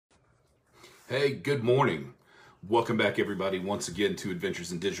Hey, good morning. Welcome back, everybody, once again to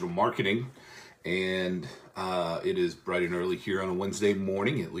Adventures in Digital Marketing. And it is bright and early here on a Wednesday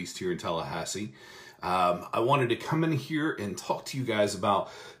morning, at least here in Tallahassee. I wanted to come in here and talk to you guys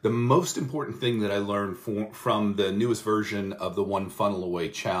about the most important thing that I learned from the newest version of the One Funnel Away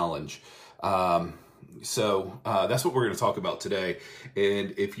Challenge. So that's what we're going to talk about today.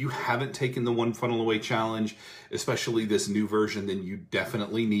 And if you haven't taken the One Funnel Away Challenge, especially this new version, then you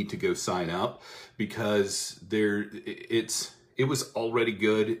definitely need to go sign up, because it was already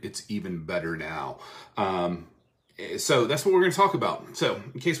good. It's even better now. So that's what we're going to talk about. So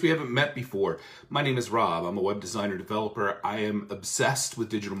in case we haven't met before, my name is Rob. I'm a web designer developer. I am obsessed with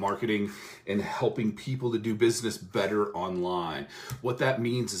digital marketing and helping people to do business better online. What that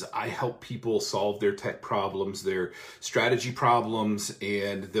means is I help people solve their tech problems, their strategy problems,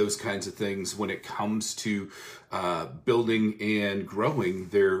 and those kinds of things when it comes to building and growing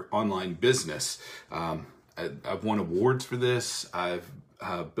their online business. I've won awards for this. I've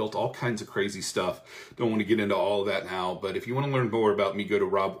built all kinds of crazy stuff. Don't want to get into all of that now, but if you want to learn more about me, go to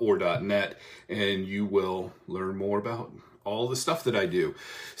roborr.net and you will learn more about all the stuff that I do.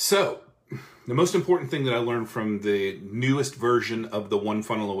 So the most important thing that I learned from the newest version of the One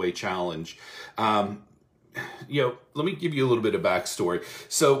Funnel Away Challenge, let me give you a little bit of backstory.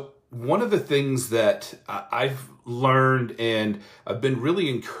 So one of the things that I've learned, and I've been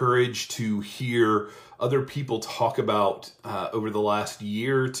really encouraged to hear other people talk about over the last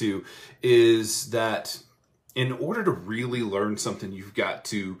year or two, is that in order to really learn something, you've got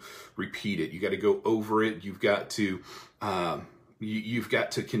to repeat it. You got to go over it. You've got to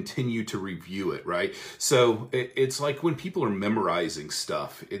continue to review it, right? So it's like when people are memorizing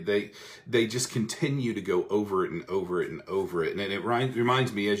stuff, they just continue to go over it and over it and over it. And it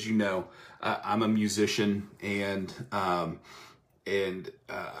reminds me, as you know, I'm a musician, and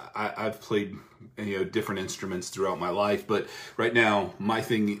I've played different instruments throughout my life, but right now my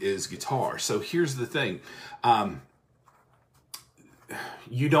thing is guitar. So here's the thing.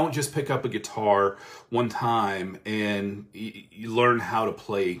 You don't just pick up a guitar one time and you learn how to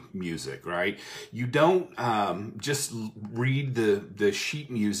play music, right? You don't just read the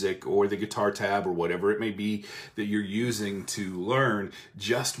sheet music or the guitar tab or whatever it may be that you're using to learn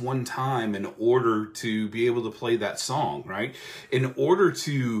just one time in order to be able to play that song, right? In order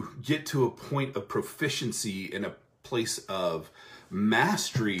to get to a point of proficiency in a place of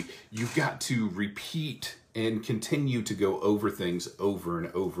mastery, you've got to repeat and continue to go over things over and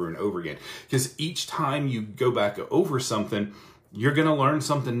over and over again. Because each time you go back over something, you're going to learn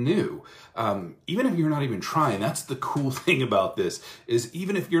something new. Even if you're not even trying, that's the cool thing about this, is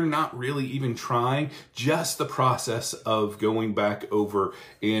even if you're not really even trying, just the process of going back over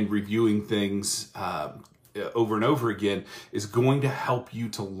and reviewing things over and over again is going to help you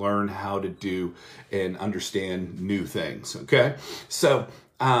to learn how to do and understand new things, okay? So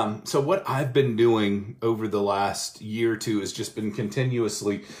what I've been doing over the last year or two has just been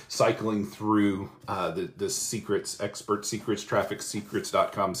continuously cycling through the secrets, expert secrets, traffic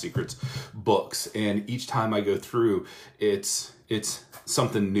secrets.com secrets books. And each time I go through, it's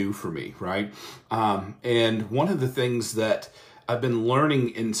something new for me, right? And one of the things that I've been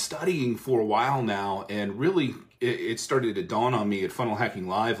learning and studying for a while now, and really it started to dawn on me at Funnel Hacking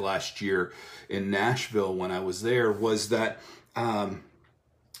Live last year in Nashville when I was there, was that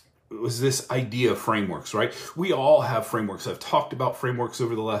was this idea of frameworks, right? We all have frameworks. I've talked about frameworks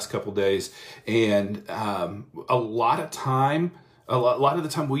over the last couple days, and a lot of the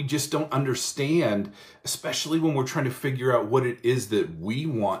time we just don't understand, especially when we're trying to figure out what it is that we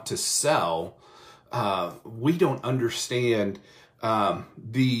want to sell. We don't understand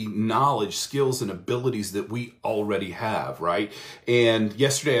the knowledge, skills, and abilities that we already have, right? And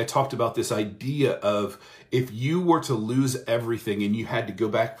yesterday I talked about this idea of, if you were to lose everything and you had to go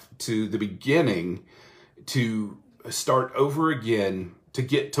back to the beginning to start over again to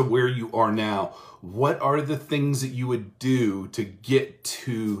get to where you are now, what are the things that you would do to get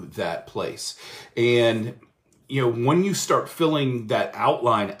to that place? And when you start filling that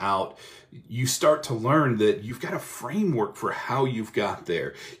outline out, you start to learn that you've got a framework for how you've got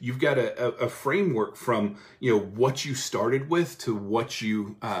there. You've got a framework from what you started with to what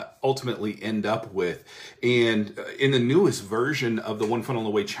you ultimately end up with. And in the newest version of the One Funnel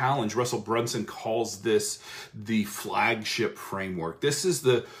Away Challenge, Russell Brunson calls this the flagship framework. This is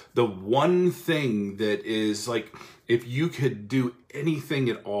the one thing that is like, if you could do anything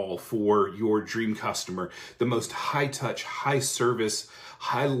at all for your dream customer, the most high touch, high service,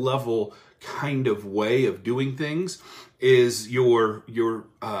 high level kind of way of doing things, is your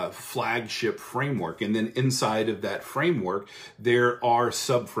flagship framework. And then inside of that framework, there are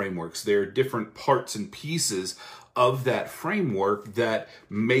sub-frameworks. There are different parts and pieces of that framework that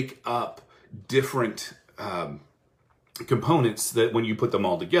make up different components that, when you put them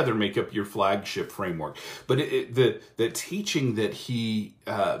all together, make up your flagship framework. But the teaching that he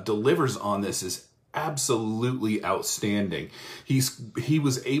delivers on this is absolutely outstanding. He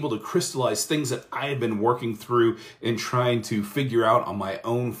was able to crystallize things that I had been working through and trying to figure out on my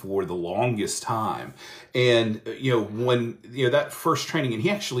own for the longest time. And when that first training, and he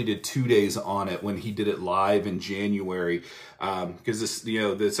actually did 2 days on it when he did it live in January, because this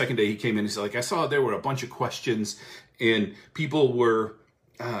the second day he came in, he's like, I saw there were a bunch of questions and people were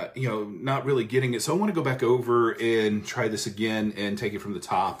not really getting it. So I want to go back over and try this again and take it from the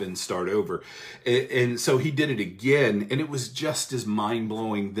top and start over. And so he did it again, and it was just as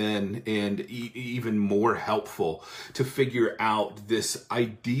mind-blowing then, and even more helpful to figure out this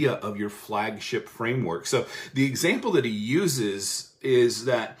idea of your flagship framework. So the example that he uses is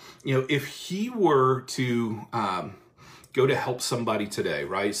that, if he were to go to help somebody today,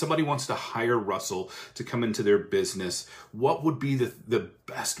 right? Somebody wants to hire Russell to come into their business. What would be the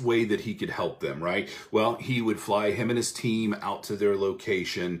best way that he could help them, right? Well, he would fly him and his team out to their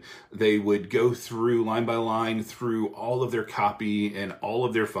location. They would go through line by line through all of their copy and all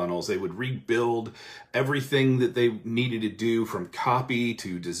of their funnels. They would rebuild everything that they needed to do, from copy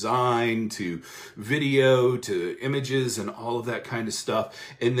to design to video to images and all of that kind of stuff.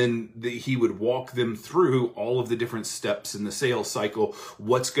 And then he would walk them through all of the different steps in the sales cycle,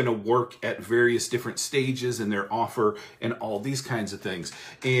 what's going to work at various different stages in their offer, and all these kinds of things.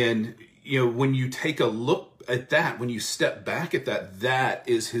 And when you take a look at that, when you step back at that, that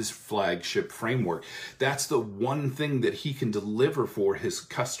is his flagship framework. That's the one thing that he can deliver for his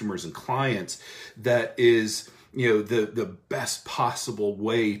customers and clients that is, the best possible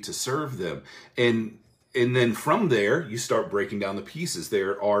way to serve them. And then from there, you start breaking down the pieces.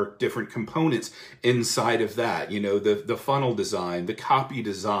 There are different components inside of that. The funnel design, the copy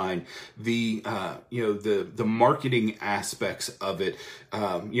design, the marketing aspects of it,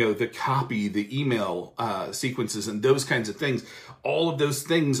 the copy, the email sequences, and those kinds of things. All of those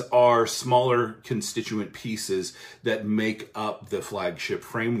things are smaller constituent pieces that make up the flagship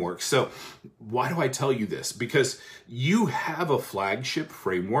framework. So why do I tell you this? Because you have a flagship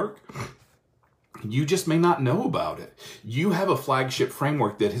framework. You just may not know about it. You have a flagship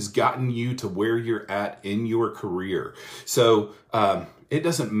framework that has gotten you to where you're at in your career. So it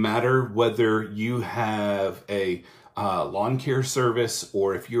doesn't matter whether you have a lawn care service,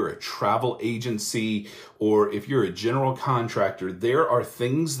 or if you're a travel agency, or if you're a general contractor. There are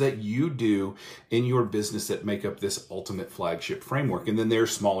things that you do in your business that make up this ultimate flagship framework. And then there are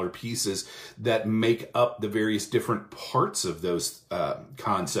smaller pieces that make up the various different parts of those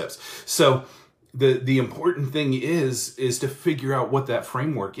concepts. So the important thing is to figure out what that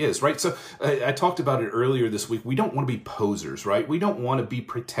framework is, right? So I talked about it earlier this week. We don't want to be posers, right? We don't want to be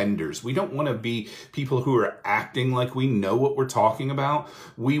pretenders. We don't want to be people who are acting like we know what we're talking about.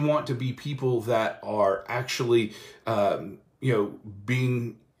 We want to be people that are actually,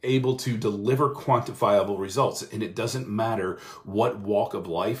 being able to deliver quantifiable results. And it doesn't matter what walk of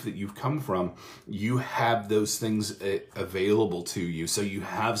life that you've come from, you have those things available to you. So you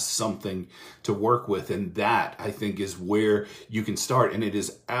have something to work with. And that, I think, is where you can start. And it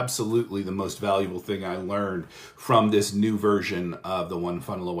is absolutely the most valuable thing I learned from this new version of the One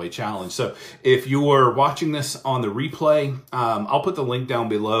Funnel Away Challenge. So if you are watching this on the replay, I'll put the link down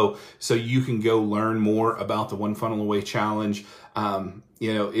below so you can go learn more about the One Funnel Away Challenge.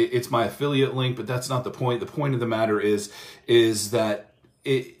 It's my affiliate link, but that's not the point. The point of the matter is that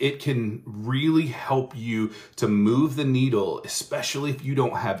it can really help you to move the needle, especially if you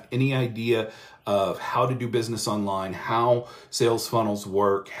don't have any idea of how to do business online, how sales funnels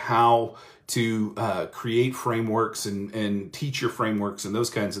work, how to create frameworks and teach your frameworks and those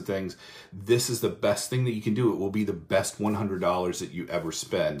kinds of things. This is the best thing that you can do. It will be the best $100 that you ever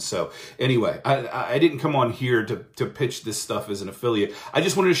spend. So anyway, I didn't come on here to pitch this stuff as an affiliate. I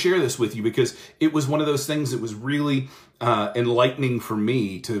just wanted to share this with you because it was one of those things that was really enlightening for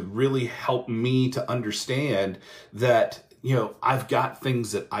me, to really help me to understand that, I've got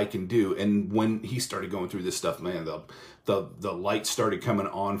things that I can do. And when he started going through this stuff, man, the light started coming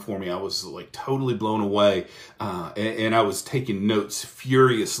on for me. I was like totally blown away. And I was taking notes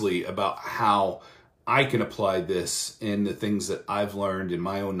furiously about how I can apply this in the things that I've learned in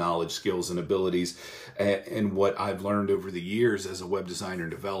my own knowledge, skills, and abilities, and what I've learned over the years as a web designer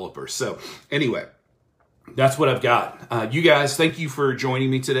and developer. So anyway, that's what I've got. You guys, thank you for joining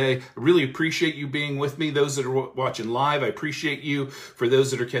me today. I really appreciate you being with me. Those that are watching live, I appreciate you. For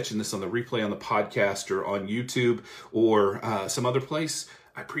those that are catching this on the replay on the podcast or on YouTube or some other place,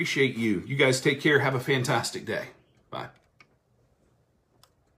 I appreciate you. You guys take care. Have a fantastic day. Bye.